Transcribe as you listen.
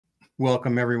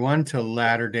Welcome, everyone, to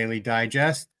Ladder Daily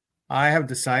Digest. I have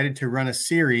decided to run a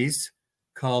series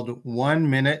called 1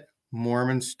 Minute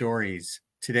Mormon Stories.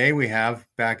 Today, we have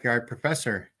Backyard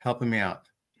Professor helping me out.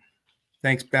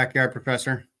 Thanks, Backyard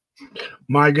Professor.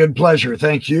 My good pleasure.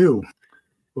 Thank you.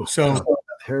 So,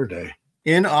 hair day.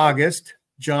 In August,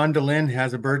 John Dehlin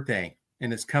has a birthday,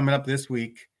 and it's coming up this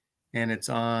week, and it's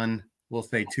on, we'll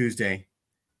say, Tuesday,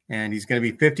 and he's going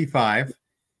to be 55.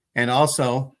 And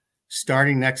also,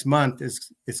 starting next month,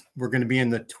 we're going to be in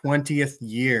the 20th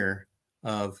year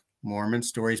of Mormon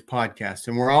Stories Podcast,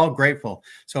 and we're all grateful.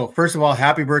 So first of all,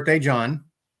 happy birthday, John.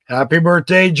 Happy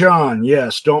birthday, John.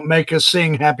 Yes, don't make us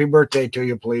sing happy birthday to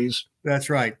you, please. That's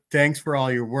right. Thanks for all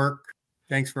your work.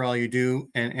 Thanks for all you do.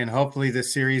 And hopefully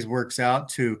this series works out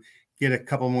to get a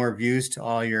couple more views to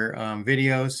all your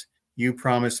videos. You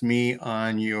promised me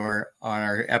on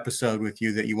our episode with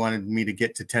you that you wanted me to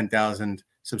get to 10,000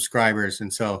 subscribers.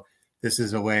 And so this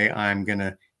is a way I'm going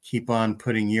to keep on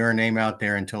putting your name out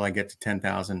there until I get to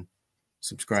 10,000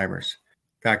 subscribers.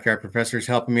 Backyard Professor is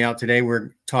helping me out today.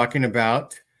 We're talking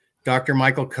about Dr.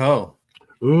 Michael Coe.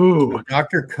 Ooh.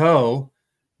 Dr. Coe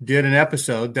did an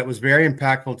episode that was very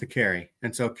impactful to Carrie.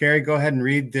 And so, Carrie, go ahead and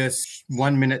read this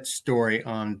 1 minute story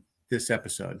on this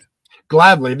episode.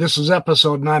 Gladly. This is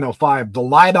episode 905, the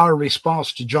LiDAR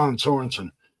response to John Sorensen.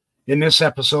 In this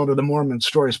episode of the Mormon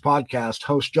Stories Podcast,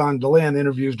 host John Dehlin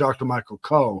interviews Dr. Michael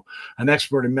Coe, an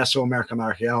expert in Mesoamerican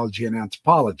archaeology and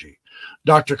anthropology.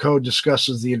 Dr. Coe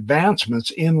discusses the advancements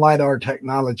in LiDAR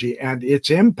technology and its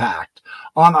impact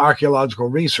on archaeological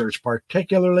research,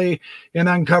 particularly in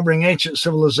uncovering ancient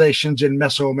civilizations in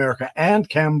Mesoamerica and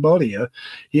Cambodia.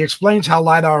 He explains how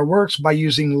LiDAR works by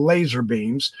using laser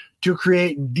beams to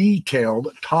create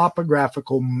detailed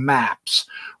topographical maps,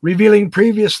 revealing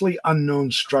previously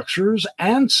unknown structures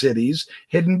and cities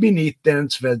hidden beneath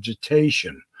dense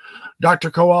vegetation. Dr.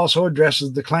 Coe also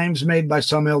addresses the claims made by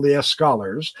some LDS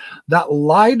scholars that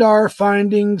LiDAR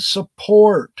findings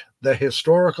support the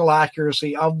historical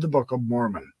accuracy of the Book of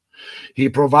Mormon. He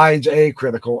provides a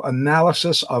critical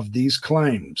analysis of these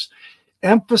claims,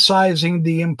 emphasizing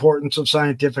the importance of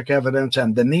scientific evidence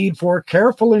and the need for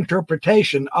careful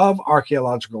interpretation of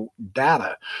archaeological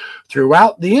data.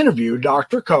 Throughout the interview,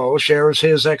 Dr. Coe shares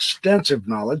his extensive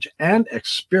knowledge and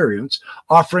experience,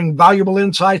 offering valuable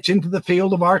insights into the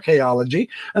field of archaeology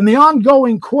and the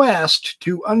ongoing quest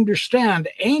to understand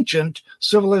ancient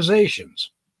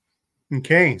civilizations.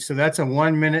 Okay, so that's a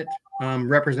 1 minute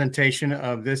representation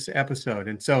of this episode.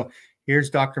 And so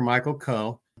here's Dr. Michael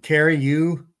Coe. Carrie,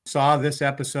 you saw this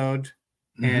episode,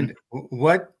 and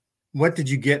what did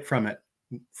you get from it?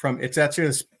 It's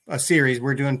actually a series.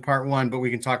 We're doing part 1, but we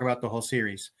can talk about the whole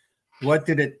series. What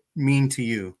did it mean to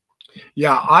you?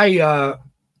 Yeah,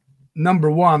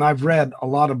 number one, I've read a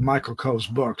lot of Michael Coe's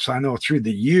books. I know through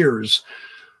the years,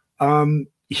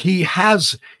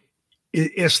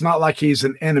 it's not like he's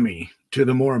an enemy to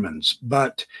the Mormons,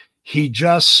 but he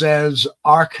just says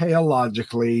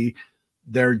archaeologically,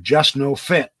 they're just no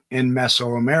fit in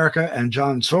Mesoamerica, and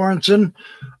John Sorensen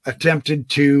attempted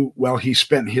to, he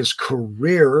spent his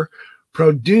career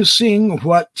producing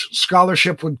what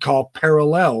scholarship would call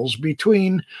parallels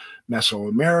between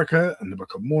Mesoamerica and the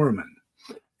Book of Mormon.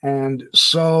 And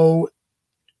so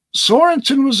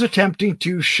Sorensen was attempting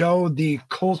to show the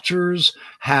cultures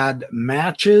had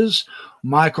matches.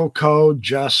 Michael Coe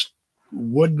just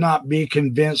would not be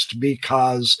convinced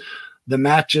because the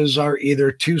matches are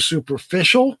either too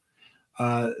superficial.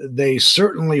 They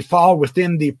certainly fall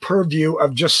within the purview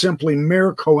of just simply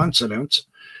mere coincidence,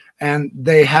 and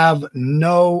they have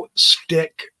no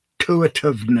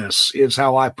stick-to-itiveness, is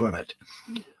how I put it.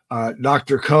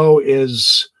 Dr. Coe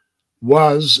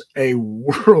was a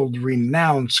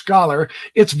world-renowned scholar.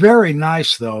 It's very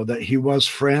nice, though, that he was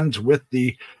friends with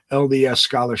the LDS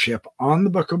scholarship on the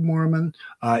Book of Mormon.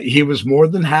 He was more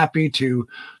than happy to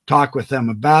talk with them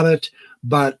about it,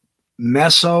 but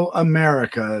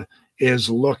Mesoamerica is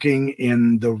looking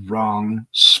in the wrong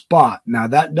spot. Now,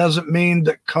 that doesn't mean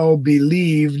that Coe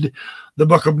believed the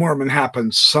Book of Mormon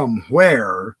happened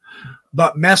somewhere,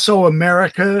 but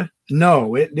Mesoamerica,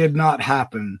 no, it did not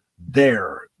happen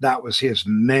there. That was his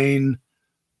main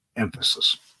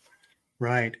emphasis.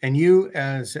 Right. And you,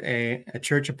 as a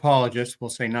church apologist,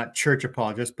 we'll say not church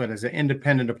apologist, but as an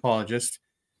independent apologist,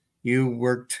 you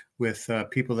worked with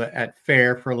people at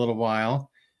FAIR for a little while.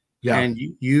 Yeah. And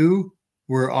you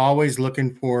were always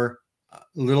looking for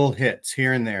little hits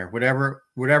here and there, whatever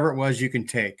it was you can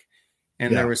take.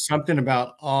 And there was something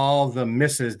about all the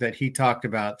misses that he talked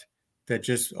about that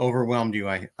just overwhelmed you,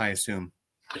 I assume.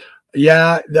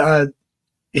 Yeah.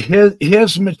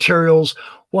 his materials,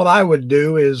 what I would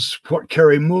do is what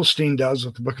Kerry Mulstein does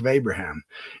with the Book of Abraham.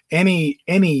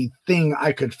 Anything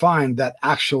I could find that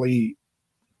actually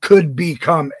could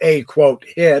become a quote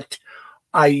hit,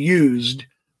 I used,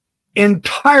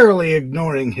 entirely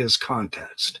ignoring his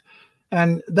context.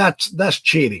 And that's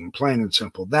cheating, plain and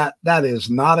simple. That is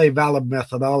not a valid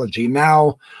methodology.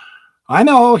 Now, I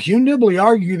know Hugh Nibley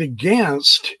argued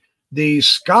against the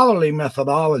scholarly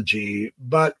methodology,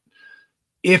 but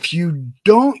if you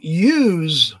don't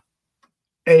use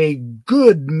a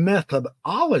good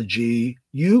methodology,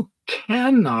 you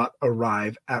cannot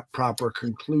arrive at proper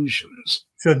conclusions.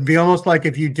 So it'd be almost like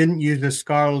if you didn't use a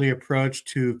scholarly approach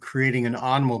to creating an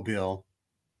automobile,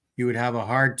 you would have a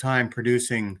hard time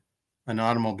producing an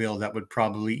automobile that would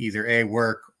probably either A,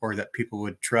 work, or that people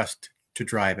would trust to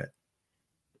drive it.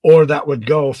 Or that would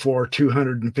go for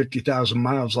 250,000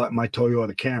 miles like my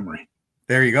Toyota Camry.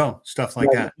 There you go. Stuff like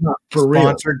that. For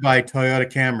Sponsored real. by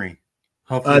Toyota Camry.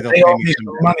 Hopefully they owe me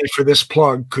some money for this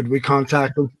plug. Could we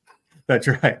contact them? That's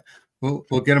right.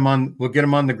 We'll get them on. We'll get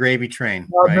them on the gravy train.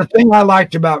 Right? The thing I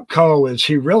liked about Coe is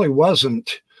he really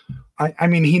wasn't. I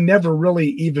mean, he never really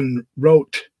even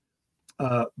wrote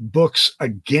books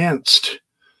against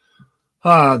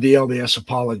the LDS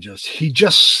apologists. He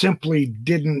just simply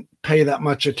didn't pay that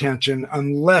much attention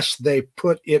unless they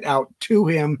put it out to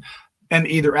him and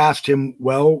either asked him,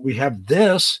 well, we have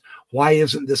this, why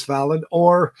isn't this valid?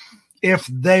 Or if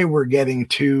they were getting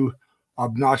too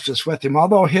obnoxious with him,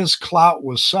 although his clout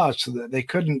was such that they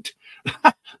couldn't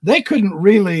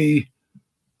really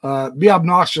be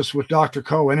obnoxious with Dr.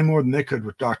 Coe any more than they could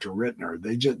with Dr. Rittner.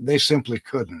 They simply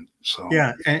couldn't. So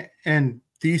yeah, and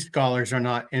these scholars are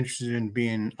not interested in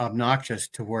being obnoxious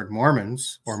toward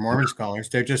Mormons or Mormon scholars.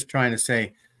 They're just trying to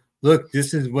say, look,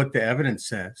 this is what the evidence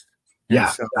says. And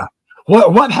yeah.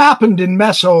 What happened in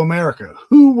Mesoamerica?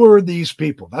 Who were these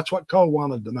people? That's what Coe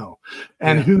wanted to know.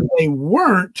 And who they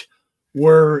weren't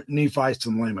were Nephites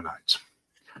and Lamanites.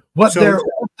 What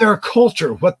their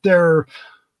culture, what their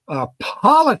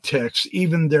politics,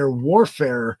 even their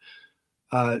warfare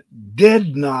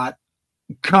did not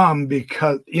come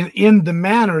because in the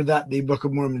manner that the Book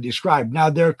of Mormon described. Now,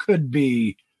 there could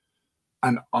be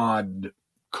an odd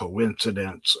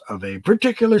coincidence of a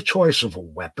particular choice of a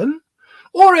weapon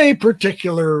or a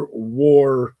particular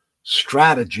war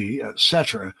strategy,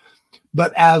 etc.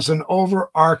 But as an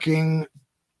overarching,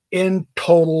 in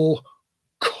total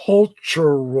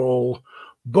cultural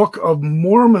Book of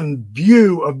Mormon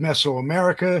view of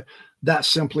Mesoamerica, that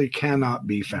simply cannot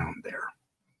be found there.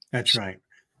 That's right.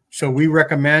 So we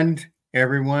recommend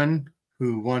everyone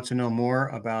who wants to know more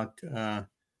about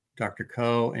Dr.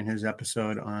 Coe and his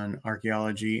episode on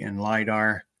archaeology and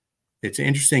LiDAR. It's an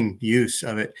interesting use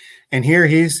of it. And here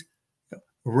he's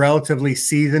relatively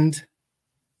seasoned,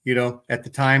 at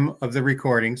the time of the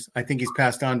recordings. I think he's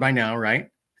passed on by now, right?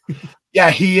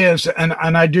 Yeah, he is. And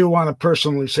I do want to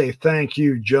personally say thank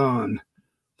you, John,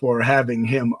 for having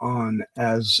him on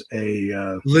as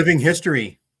a living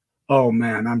history. Oh,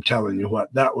 man, I'm telling you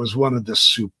what, that was one of the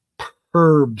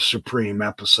superb, supreme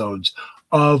episodes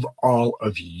of all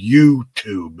of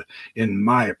YouTube, in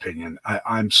my opinion.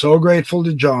 I'm so grateful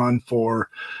to John for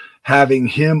having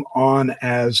him on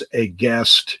as a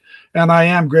guest. And I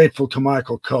am grateful to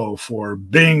Michael Coe for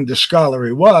being the scholar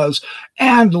he was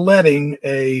and letting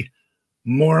a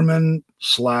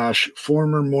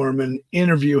Mormon/former Mormon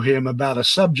interview him about a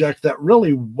subject that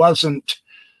really wasn't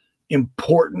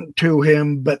important to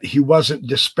him, but he wasn't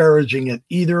disparaging it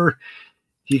either.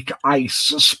 I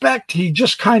suspect he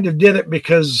just kind of did it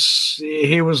because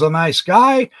he was a nice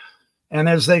guy. And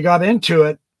as they got into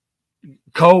it,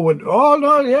 Coe would, oh,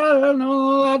 no, yeah,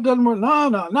 no, that doesn't work.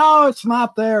 No, it's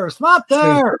not there. It's not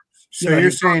there. So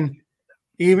you're saying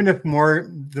even if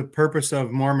the purpose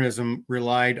of Mormonism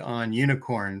relied on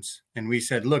unicorns, and we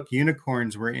said, look,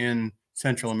 unicorns were in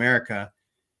Central America,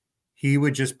 he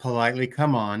would just politely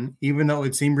come on, even though it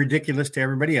would seem ridiculous to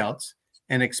everybody else,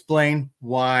 and explain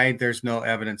why there's no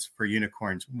evidence for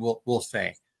unicorns, we'll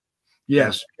say.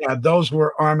 Yes, yeah, those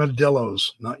were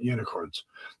armadillos, not unicorns.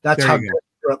 That's how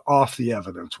off the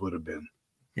evidence would have been.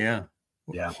 Yeah.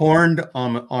 Horned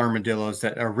armadillos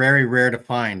that are very rare to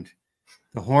find.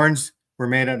 The horns were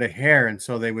made out of hair, and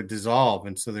so they would dissolve,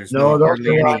 and so there's no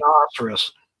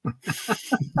rhinoceros.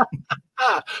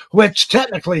 Which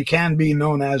technically can be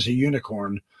known as a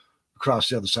unicorn across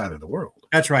the other side of the world.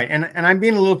 That's right. And I'm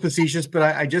being a little facetious, but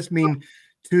I just mean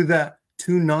to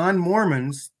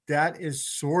non-Mormons, that is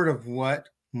sort of what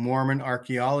Mormon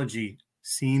archaeology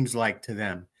seems like to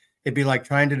them. It'd be like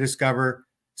trying to discover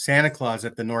Santa Claus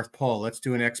at the North Pole. Let's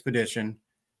do an expedition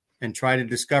and try to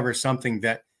discover something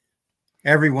that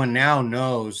everyone now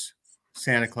knows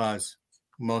Santa Claus.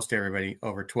 Most everybody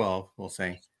over 12, we'll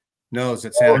say, knows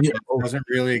that Santa Claus doesn't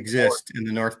really exist in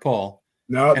the North Pole.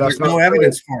 No, and there's no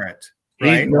evidence for it.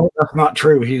 Right? No, that's not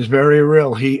true. He's very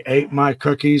real. He ate my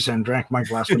cookies and drank my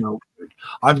glass of milk.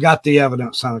 I've got the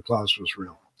evidence Santa Claus was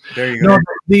real. There you go. No,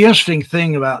 the interesting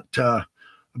thing about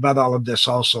all of this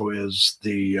also is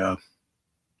the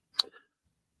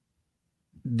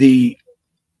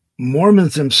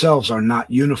Mormons themselves are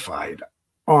not unified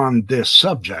on this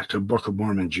subject of Book of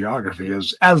Mormon geography,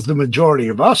 as the majority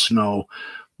of us know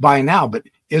by now. But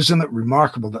isn't it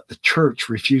remarkable that the church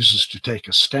refuses to take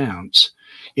a stance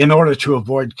in order to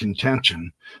avoid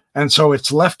contention? And so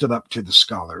it's left it up to the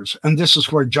scholars. And this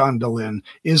is where John Dehlin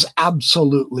is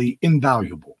absolutely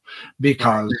invaluable,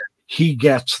 because he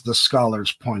gets the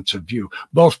scholars' points of view,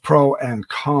 both pro and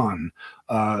con.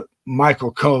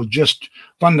 Michael Coe just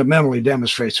fundamentally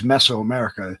demonstrates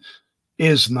Mesoamerica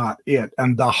is not it.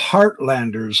 And the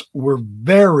Heartlanders were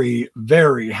very,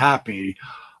 very happy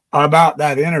about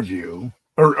that interview,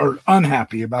 or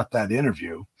unhappy about that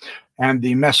interview. And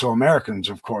the Mesoamericans,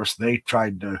 of course, they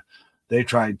tried to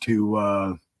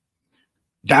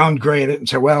downgrade it and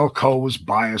say, well, Coe was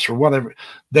biased or whatever.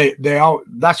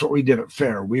 That's what we did at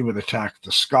FAIR. We would attack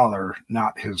the scholar,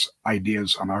 not his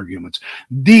ideas and arguments.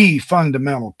 The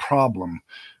fundamental problem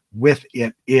with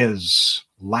it is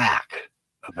lack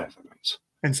of evidence.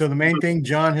 And so the main thing,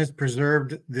 John has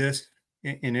preserved this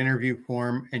in interview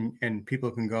form, and people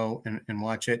can go and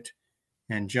watch it.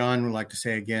 And John would like to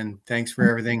say again, thanks for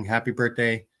everything. Happy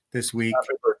birthday this week.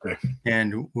 Happy birthday.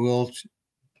 And we'll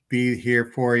be here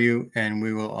for you. And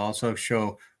we will also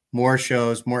show more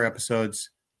shows, more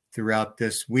episodes throughout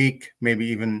this week, maybe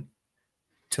even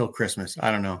till Christmas.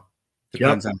 I don't know.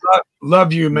 Depends on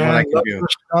love you, man. Love your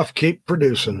stuff. Keep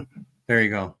producing it. There you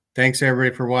go. Thanks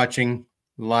everybody for watching.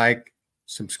 Like,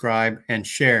 subscribe, and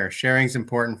share. Sharing is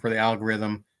important for the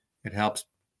algorithm. It helps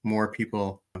more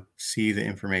people see the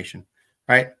information.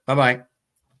 All right. Bye-bye.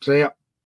 See ya.